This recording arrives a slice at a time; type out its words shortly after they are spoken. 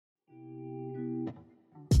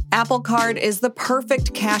Apple Card is the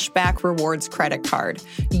perfect cashback rewards credit card.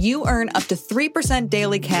 You earn up to 3%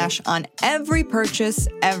 daily cash on every purchase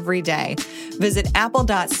every day. Visit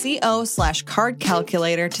apple.co/card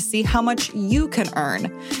calculator to see how much you can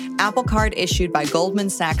earn. Apple Card issued by Goldman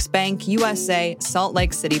Sachs Bank, USA, Salt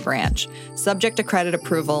Lake City branch. Subject to credit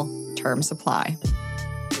approval. Terms apply.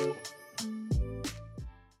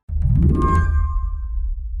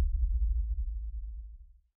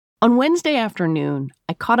 On Wednesday afternoon,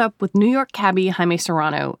 I caught up with New York cabbie Jaime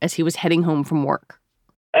Serrano as he was heading home from work.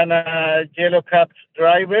 I'm a yellow cab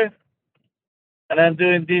driver, and I'm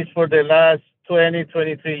doing this for the last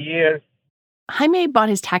 23 years. Jaime bought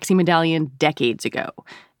his taxi medallion decades ago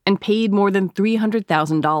and paid more than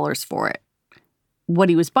 $300,000 for it. What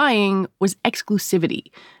he was buying was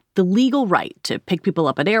exclusivity, the legal right to pick people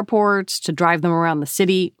up at airports, to drive them around the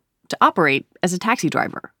city, to operate as a taxi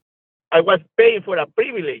driver. I was paying for a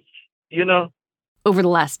privilege, you know. Over the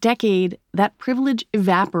last decade, that privilege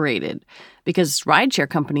evaporated because rideshare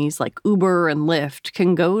companies like Uber and Lyft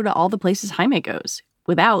can go to all the places Jaime goes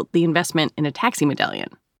without the investment in a taxi medallion.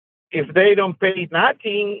 If they don't pay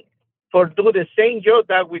nothing for do the same job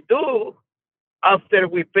that we do after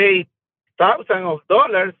we pay thousands of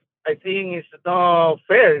dollars, I think it's not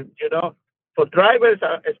fair, you know, for drivers,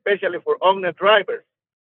 especially for owner drivers.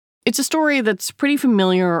 It's a story that's pretty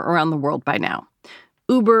familiar around the world by now.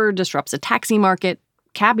 Uber disrupts a taxi market.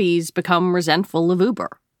 Cabbies become resentful of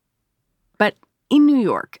Uber. But in New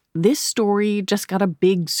York, this story just got a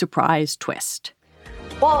big surprise twist.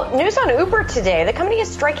 Well, news on Uber today. The company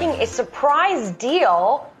is striking a surprise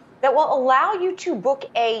deal that will allow you to book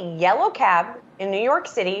a yellow cab in New York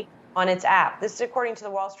City on its app. This is according to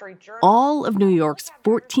the Wall Street Journal. All of New York's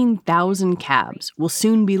 14,000 cabs will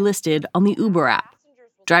soon be listed on the Uber app.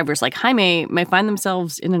 Drivers like Jaime may find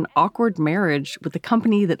themselves in an awkward marriage with the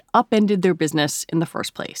company that upended their business in the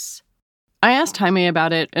first place. I asked Jaime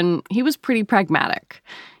about it, and he was pretty pragmatic.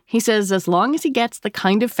 He says as long as he gets the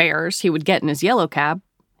kind of fares he would get in his yellow cab,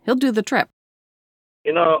 he'll do the trip.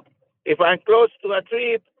 You know, if I'm close to a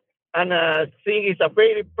trip and seeing it's a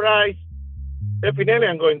fair price, definitely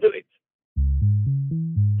I'm going to do it.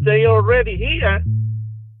 They're already here,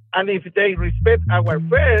 and if they respect our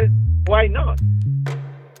fare, why not?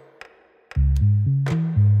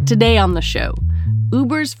 Today on the show,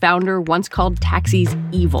 Uber's founder once called taxis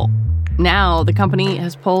evil. Now the company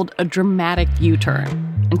has pulled a dramatic U-turn,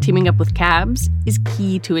 and teaming up with cabs is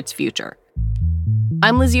key to its future.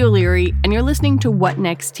 I'm Lizzie O'Leary, and you're listening to What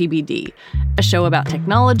Next TBD, a show about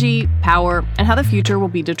technology, power, and how the future will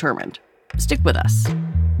be determined. Stick with us.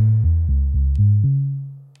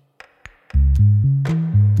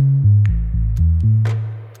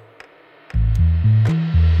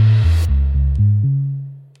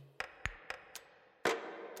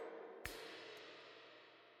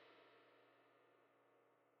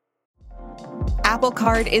 Apple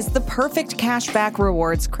Card is the perfect cashback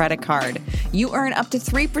rewards credit card. You earn up to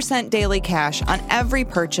 3% daily cash on every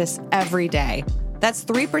purchase every day. That's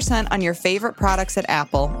 3% on your favorite products at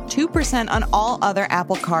Apple, 2% on all other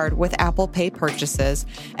Apple Card with Apple Pay purchases,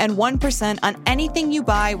 and 1% on anything you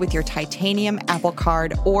buy with your titanium Apple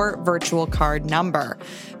Card or virtual card number.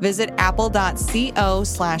 Visit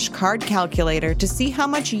apple.co/card calculator to see how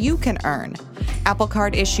much you can earn. Apple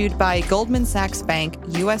Card issued by Goldman Sachs Bank,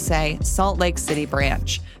 USA, Salt Lake City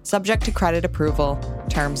branch. Subject to credit approval.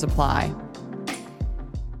 Terms apply.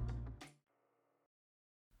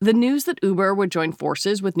 The news that Uber would join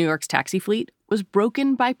forces with New York's taxi fleet was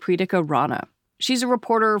broken by Pritika Rana. She's a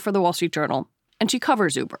reporter for the Wall Street Journal, and she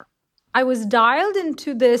covers Uber. I was dialed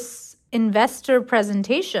into this investor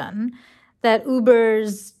presentation that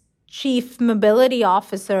Uber's chief mobility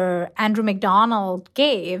officer, Andrew McDonald,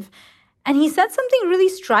 gave, and he said something really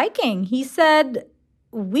striking. He said,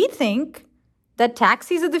 "We think that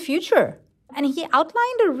taxis are the future." And he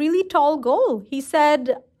outlined a really tall goal. He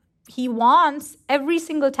said he wants every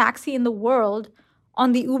single taxi in the world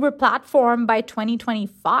on the Uber platform by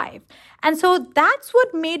 2025. And so that's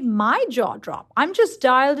what made my jaw drop. I'm just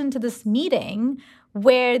dialed into this meeting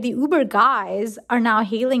where the Uber guys are now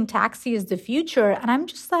hailing taxi as the future. And I'm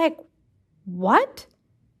just like, what?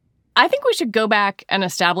 I think we should go back and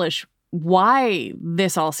establish why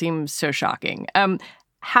this all seems so shocking.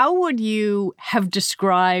 How would you have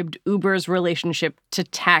described Uber's relationship to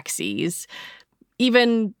taxis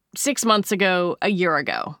even 6 months ago, a year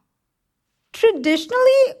ago?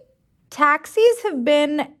 Traditionally, taxis have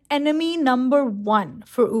been enemy number one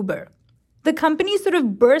for Uber. The company sort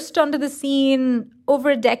of burst onto the scene over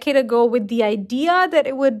a decade ago with the idea that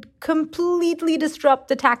it would completely disrupt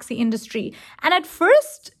the taxi industry. And at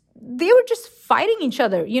first, they were just fighting each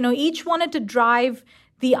other. You know, each wanted to drive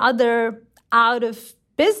the other out of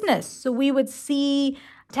business. So we would see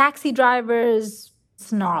taxi drivers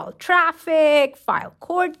snarl traffic, file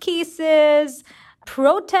court cases,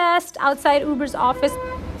 protest outside Uber's office.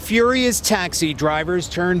 Furious taxi drivers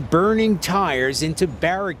turned burning tires into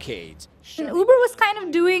barricades. And Uber was kind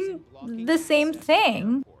of doing the same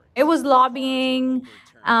thing. It was lobbying,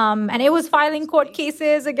 and it was filing court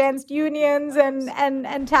cases against unions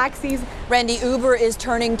and taxis. Randy, Uber is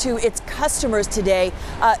turning to its customers today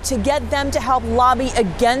to get them to help lobby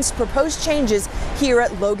against proposed changes here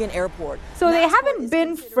at Logan Airport. So they haven't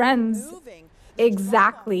been friends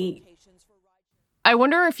exactly. I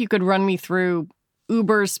wonder if you could run me through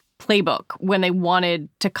Uber's playbook when they wanted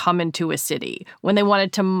to come into a city, when they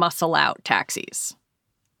wanted to muscle out taxis.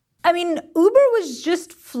 I mean, Uber was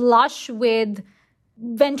just flush with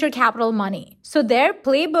venture capital money. So their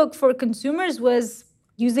playbook for consumers was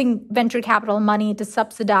using venture capital money to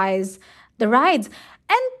subsidize the rides.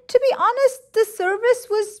 And to be honest, the service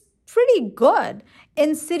was pretty good.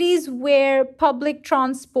 In cities where public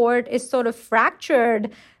transport is sort of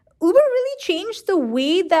fractured, Uber really changed the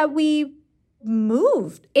way that we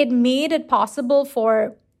moved. It made it possible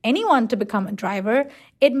for anyone to become a driver.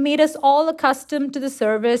 It made us all accustomed to the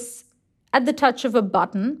service at the touch of a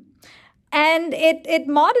button. And it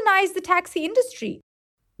modernized the taxi industry.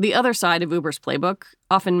 The other side of Uber's playbook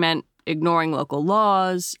often meant ignoring local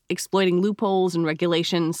laws, exploiting loopholes and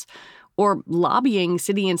regulations, or lobbying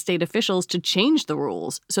city and state officials to change the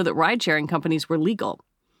rules so that ride-sharing companies were legal.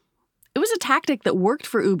 It was a tactic that worked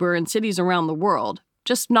for Uber in cities around the world,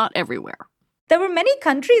 just not everywhere. There were many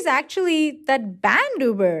countries, actually, that banned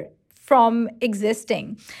Uber from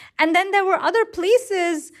existing. And then there were other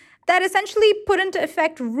places that essentially put into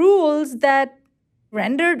effect rules that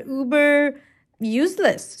rendered Uber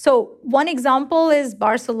useless. So one example is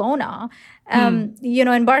Barcelona.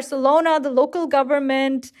 In Barcelona, the local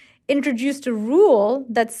government introduced a rule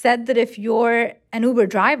that said that if you're an Uber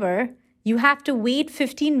driver, you have to wait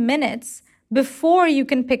 15 minutes before you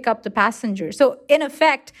can pick up the passenger. So in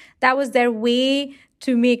effect, that was their way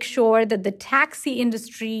to make sure that the taxi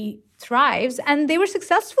industry thrives. And they were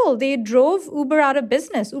successful. They drove Uber out of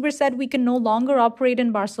business. Uber said we can no longer operate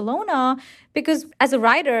in Barcelona because as a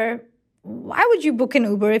rider, why would you book an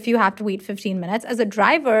Uber if you have to wait 15 minutes? As a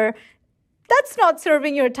driver, that's not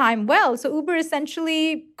serving your time well. So Uber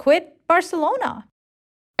essentially quit Barcelona.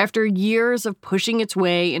 After years of pushing its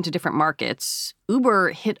way into different markets, Uber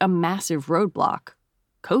hit a massive roadblock: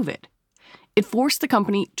 COVID. It forced the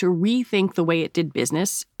company to rethink the way it did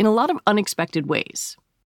business in a lot of unexpected ways.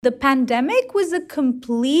 The pandemic was a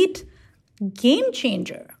complete game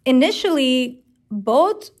changer. Initially,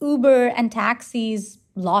 both Uber and taxis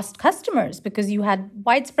lost customers because you had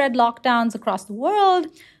widespread lockdowns across the world.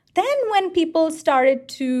 Then when people started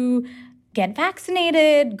to get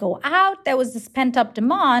vaccinated, go out, there was this pent-up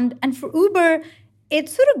demand. And for Uber, it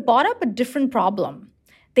sort of brought up a different problem.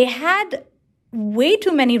 They had way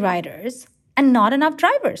too many riders and not enough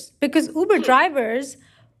drivers because Uber drivers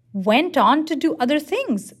went on to do other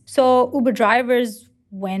things. So Uber drivers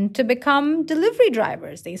went to become delivery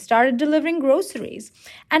drivers. They started delivering groceries.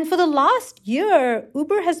 And for the last year,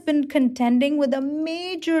 Uber has been contending with a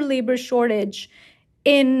major labor shortage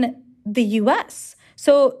in the US.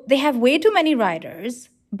 So they have way too many riders,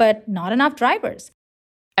 but not enough drivers.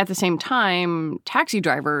 At the same time, taxi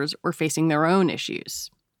drivers were facing their own issues.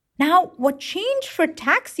 Now, what changed for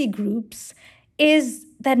taxi groups is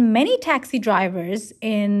that many taxi drivers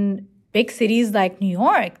in big cities like New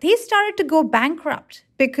York, they started to go bankrupt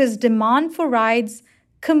because demand for rides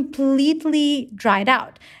completely dried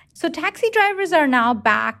out. So taxi drivers are now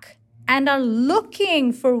back and are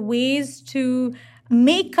looking for ways to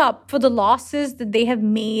make up for the losses that they have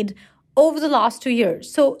made over the last 2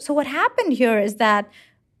 years. So what happened here is that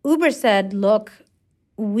Uber said, look,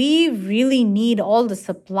 we really need all the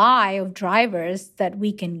supply of drivers that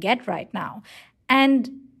we can get right now. And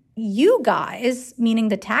you guys, meaning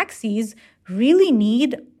the taxis, really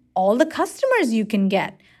need all the customers you can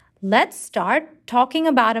get. Let's start talking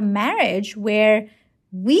about a marriage where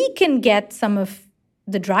we can get some of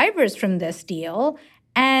the drivers from this deal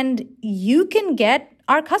and you can get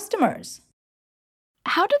our customers.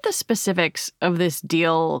 How did the specifics of this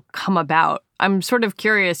deal come about? I'm sort of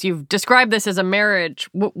curious. You've described this as a marriage.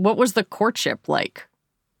 What was the courtship like?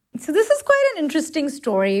 So this is quite an interesting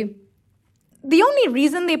story. The only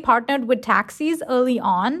reason they partnered with taxis early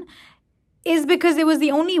on is because it was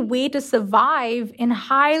the only way to survive in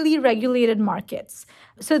highly regulated markets.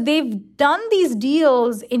 So they've done these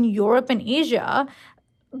deals in Europe and Asia,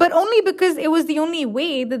 but only because it was the only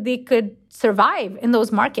way that they could survive in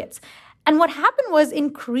those markets. And what happened was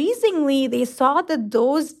increasingly they saw that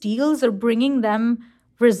those deals are bringing them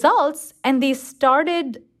results, and they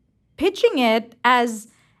started pitching it as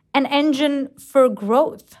an engine for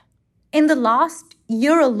growth. In the last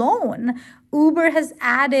year alone, Uber has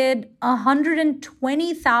added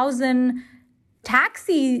 120,000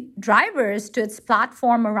 taxi drivers to its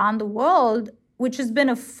platform around the world, which has been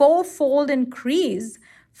a fourfold increase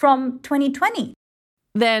from 2020.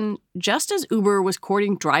 Then, just as Uber was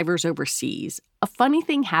courting drivers overseas, a funny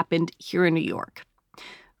thing happened here in New York.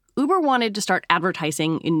 Uber wanted to start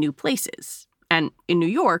advertising in new places. And in New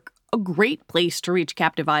York, a great place to reach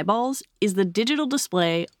captive eyeballs is the digital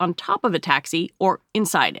display on top of a taxi or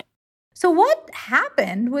inside it. So what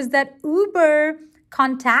happened was that Uber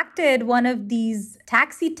contacted one of these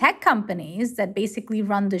taxi tech companies that basically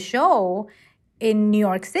run the show in New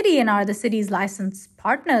York City and are the city's licensed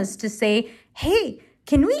partners to say, hey,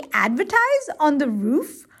 can we advertise on the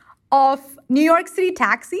roof of New York City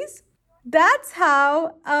taxis? That's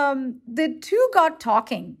how the two got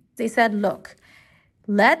talking. They said, look,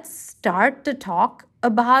 let's start to talk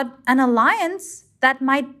about an alliance that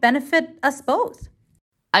might benefit us both.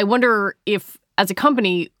 I wonder if, as a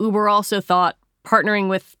company, Uber also thought partnering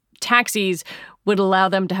with taxis would allow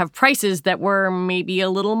them to have prices that were maybe a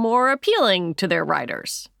little more appealing to their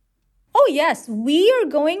riders. Oh, yes. We are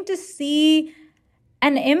going to see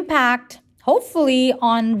an impact, hopefully,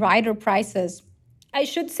 on rider prices. I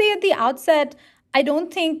should say at the outset, I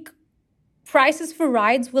don't think prices for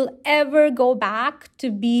rides will ever go back to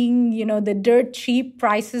being, the dirt cheap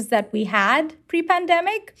prices that we had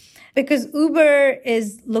pre-pandemic, because Uber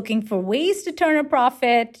is looking for ways to turn a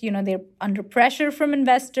profit. They're under pressure from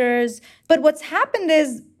investors. But what's happened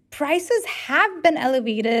is prices have been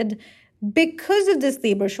elevated because of this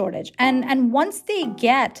labor shortage. And once they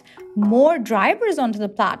get more drivers onto the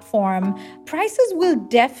platform, prices will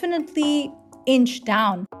definitely inch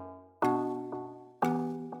down.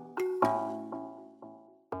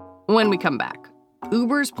 When we come back,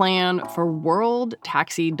 Uber's plan for world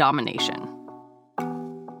taxi domination.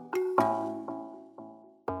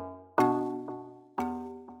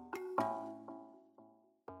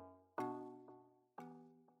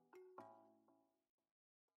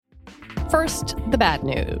 First, the bad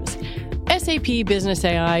news. SAP Business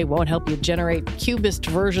AI won't help you generate cubist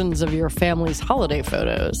versions of your family's holiday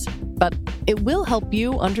photos, but it will help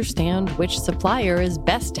you understand which supplier is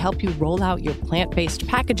best to help you roll out your plant-based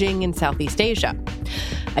packaging in Southeast Asia.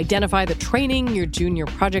 Identify the training your junior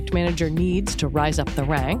project manager needs to rise up the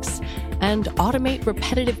ranks, and automate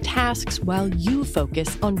repetitive tasks while you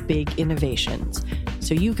focus on big innovations,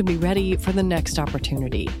 so you can be ready for the next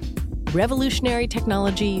opportunity. Revolutionary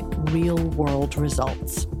technology, real-world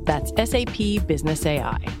results. That's SAP Business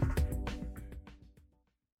AI.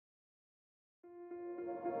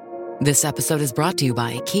 This episode is brought to you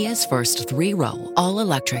by Kia's first 3-row,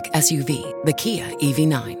 all-electric SUV, the Kia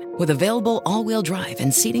EV9, with available all-wheel drive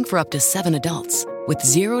and seating for up to 7 adults, with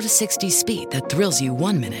 0 to 60 speed that thrills you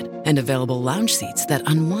 1 minute and available lounge seats that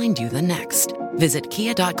unwind you the next. Visit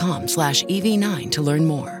kia.com/EV9 to learn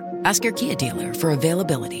more. Ask your Kia dealer for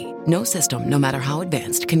availability. No system, no matter how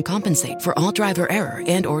advanced, can compensate for all driver error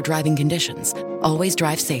and or driving conditions. Always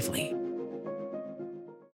drive safely.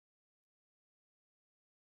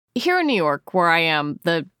 Here in New York, where I am,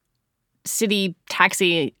 the City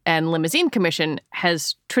Taxi and Limousine Commission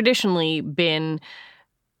has traditionally been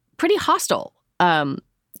pretty hostile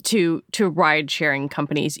to ride-sharing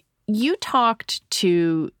companies. You talked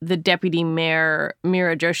to the deputy mayor,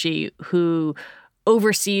 Meera Joshi, who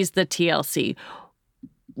oversees the TLC.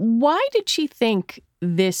 Why did she think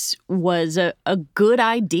this was a good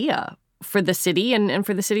idea for the city and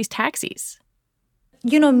for the city's taxis?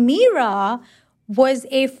 Meera was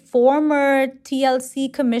a former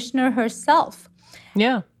TLC commissioner herself.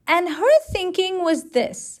 Yeah. And her thinking was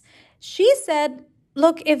this. She said,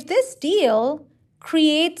 look, if this deal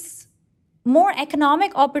creates more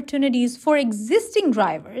economic opportunities for existing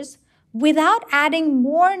drivers without adding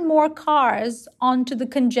more and more cars onto the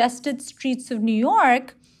congested streets of New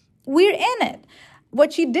York, we're in it.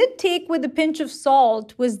 What she did take with a pinch of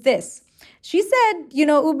salt was this. She said,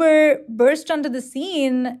 Uber burst onto the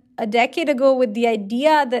scene a decade ago with the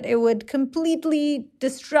idea that it would completely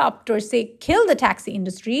disrupt or, kill the taxi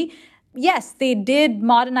industry. Yes, they did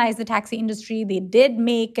modernize the taxi industry. They did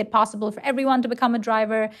make it possible for everyone to become a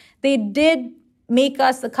driver. They did make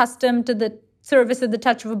us accustomed to the service at the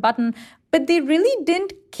touch of a button, but they really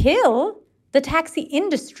didn't kill the taxi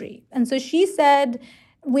industry. And so she said,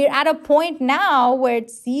 we're at a point now where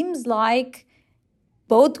it seems like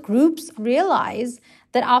both groups realize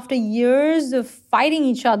that after years of fighting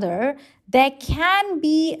each other, there can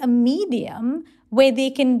be a medium where they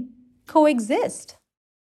can coexist.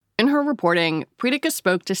 In her reporting, Pritika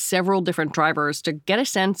spoke to several different drivers to get a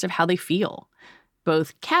sense of how they feel.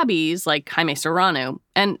 Both cabbies, like Jaime Serrano,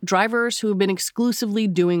 and drivers who have been exclusively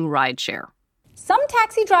doing rideshare. Some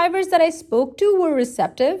taxi drivers that I spoke to were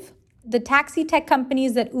receptive. The taxi tech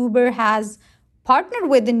companies that Uber has partnered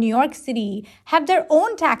with in New York City have their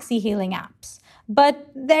own taxi hailing apps,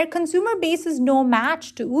 but their consumer base is no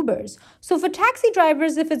match to Uber's. So for taxi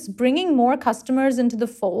drivers, if it's bringing more customers into the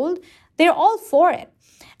fold, they're all for it.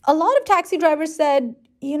 A lot of taxi drivers said,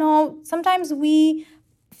 sometimes we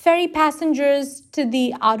ferry passengers to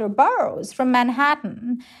the outer boroughs from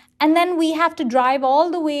Manhattan, and then we have to drive all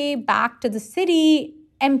the way back to the city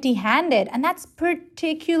empty-handed. And that's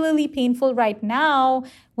particularly painful right now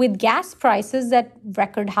with gas prices at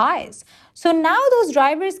record highs. So now those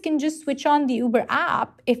drivers can just switch on the Uber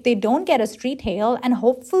app if they don't get a street hail and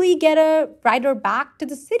hopefully get a rider back to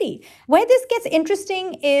the city. Where this gets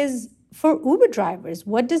interesting is for Uber drivers.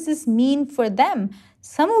 What does this mean for them?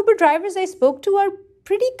 Some Uber drivers I spoke to are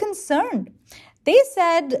pretty concerned. They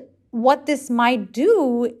said what this might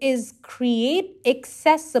do is create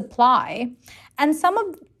excess supply, and some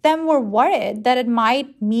of them were worried that it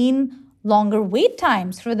might mean longer wait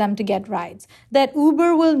times for them to get rides, that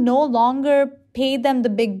Uber will no longer pay them the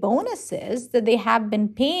big bonuses that they have been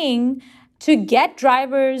paying to get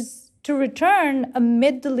drivers to return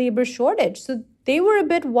amid the labor shortage. So they were a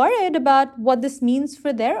bit worried about what this means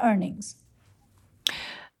for their earnings.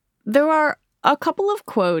 There are a couple of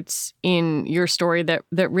quotes in your story that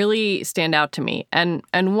really stand out to me. And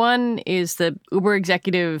one is the Uber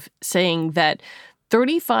executive saying that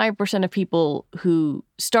 35% of people who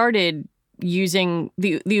started using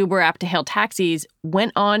the Uber app to hail taxis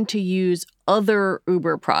went on to use other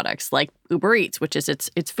Uber products like Uber Eats, which is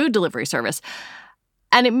its food delivery service.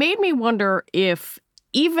 And it made me wonder if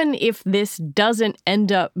even if this doesn't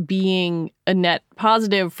end up being a net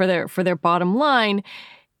positive for their bottom line,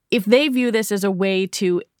 if they view this as a way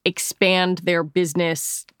to expand their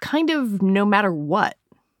business kind of no matter what.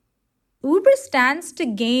 Uber stands to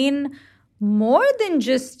gain more than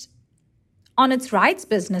just on its rides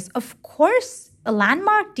business. Of course, a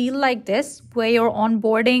landmark deal like this, where you're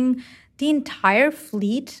onboarding the entire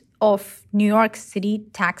fleet of New York City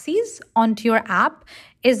taxis onto your app,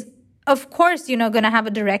 is, of course, going to have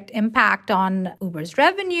a direct impact on Uber's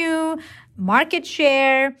revenue, market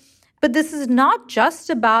share. But this is not just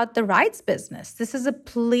about the rides business. This is a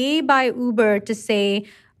play by Uber to say,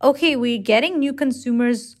 okay, we're getting new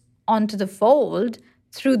consumers onto the fold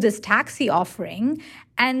through this taxi offering.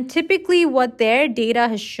 And typically what their data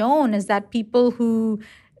has shown is that people who,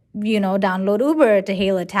 download Uber to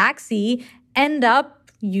hail a taxi end up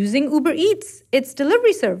using Uber Eats, its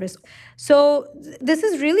delivery service. So this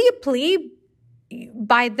is really a play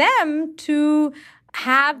by them to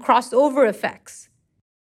have crossover effects.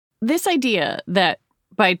 This idea that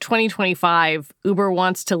by 2025, Uber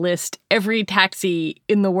wants to list every taxi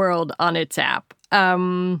in the world on its app. I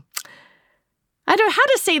don't know how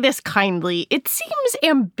to say this kindly. It seems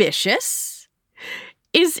ambitious.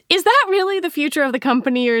 Is that really the future of the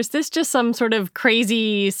company, or is this just some sort of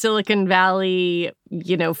crazy Silicon Valley,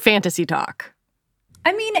 fantasy talk?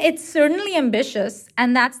 I mean, it's certainly ambitious.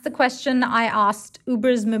 And that's the question I asked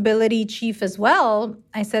Uber's mobility chief as well.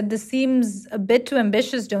 I said, this seems a bit too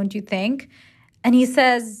ambitious, don't you think? And he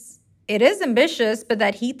says it is ambitious, but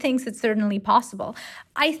that he thinks it's certainly possible.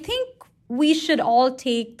 I think we should all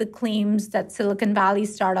take the claims that Silicon Valley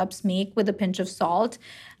startups make with a pinch of salt.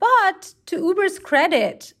 But to Uber's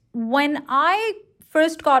credit, when I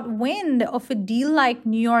first got wind of a deal like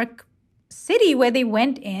New York City, where they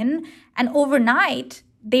went in and overnight,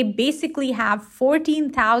 they basically have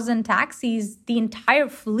 14,000 taxis, the entire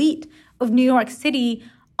fleet of New York City,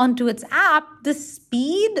 onto its app, the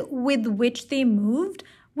speed with which they moved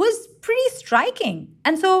was pretty striking.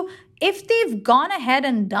 And so if they've gone ahead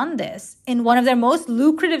and done this in one of their most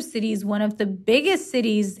lucrative cities, one of the biggest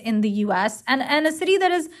cities in the US, and a city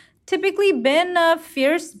that has typically been a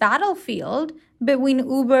fierce battlefield between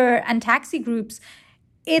Uber and taxi groups,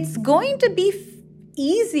 it's going to be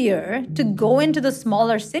easier to go into the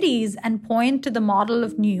smaller cities and point to the model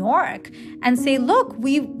of New York and say, look,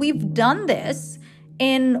 we've done this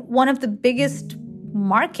in one of the biggest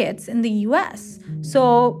markets in the US.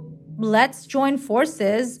 So let's join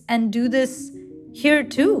forces and do this here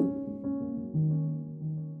too.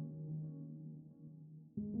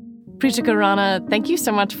 Pritika Rana, thank you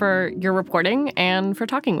so much for your reporting and for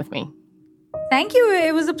talking with me. Thank you.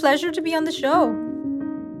 It was a pleasure to be on the show.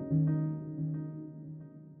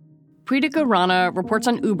 Pritika Rana reports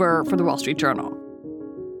on Uber for The Wall Street Journal.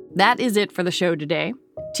 That is it for the show today.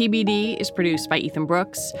 TBD is produced by Ethan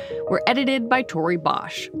Brooks. We're edited by Tori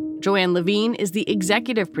Bosch. Joanne Levine is the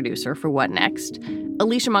executive producer for What Next.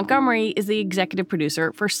 Alicia Montgomery is the executive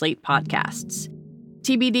producer for Slate Podcasts.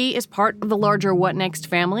 TBD is part of the larger What Next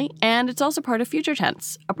family, and it's also part of Future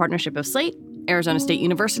Tense, a partnership of Slate, Arizona State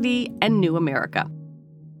University, and New America.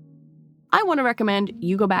 I want to recommend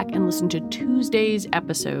you go back and listen to Tuesday's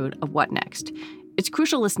episode of What Next. It's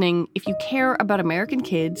crucial listening if you care about American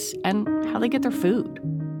kids and how they get their food.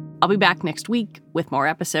 I'll be back next week with more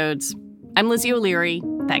episodes. I'm Lizzie O'Leary.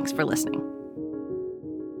 Thanks for listening.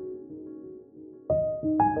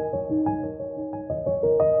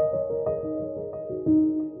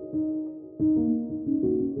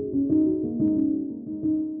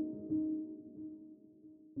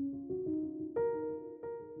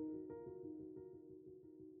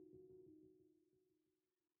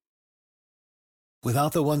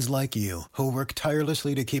 Without the ones like you, who work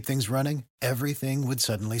tirelessly to keep things running, everything would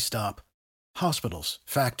suddenly stop. Hospitals,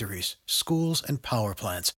 factories, schools, and power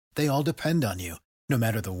plants, they all depend on you. No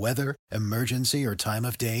matter the weather, emergency, or time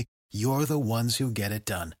of day, you're the ones who get it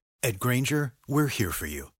done. At Grainger, we're here for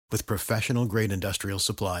you with professional-grade industrial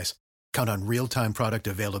supplies. Count on real-time product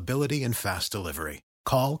availability and fast delivery.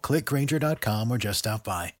 Call, click Grainger.com, or just stop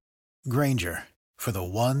by. Grainger, for the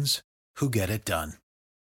ones who get it done.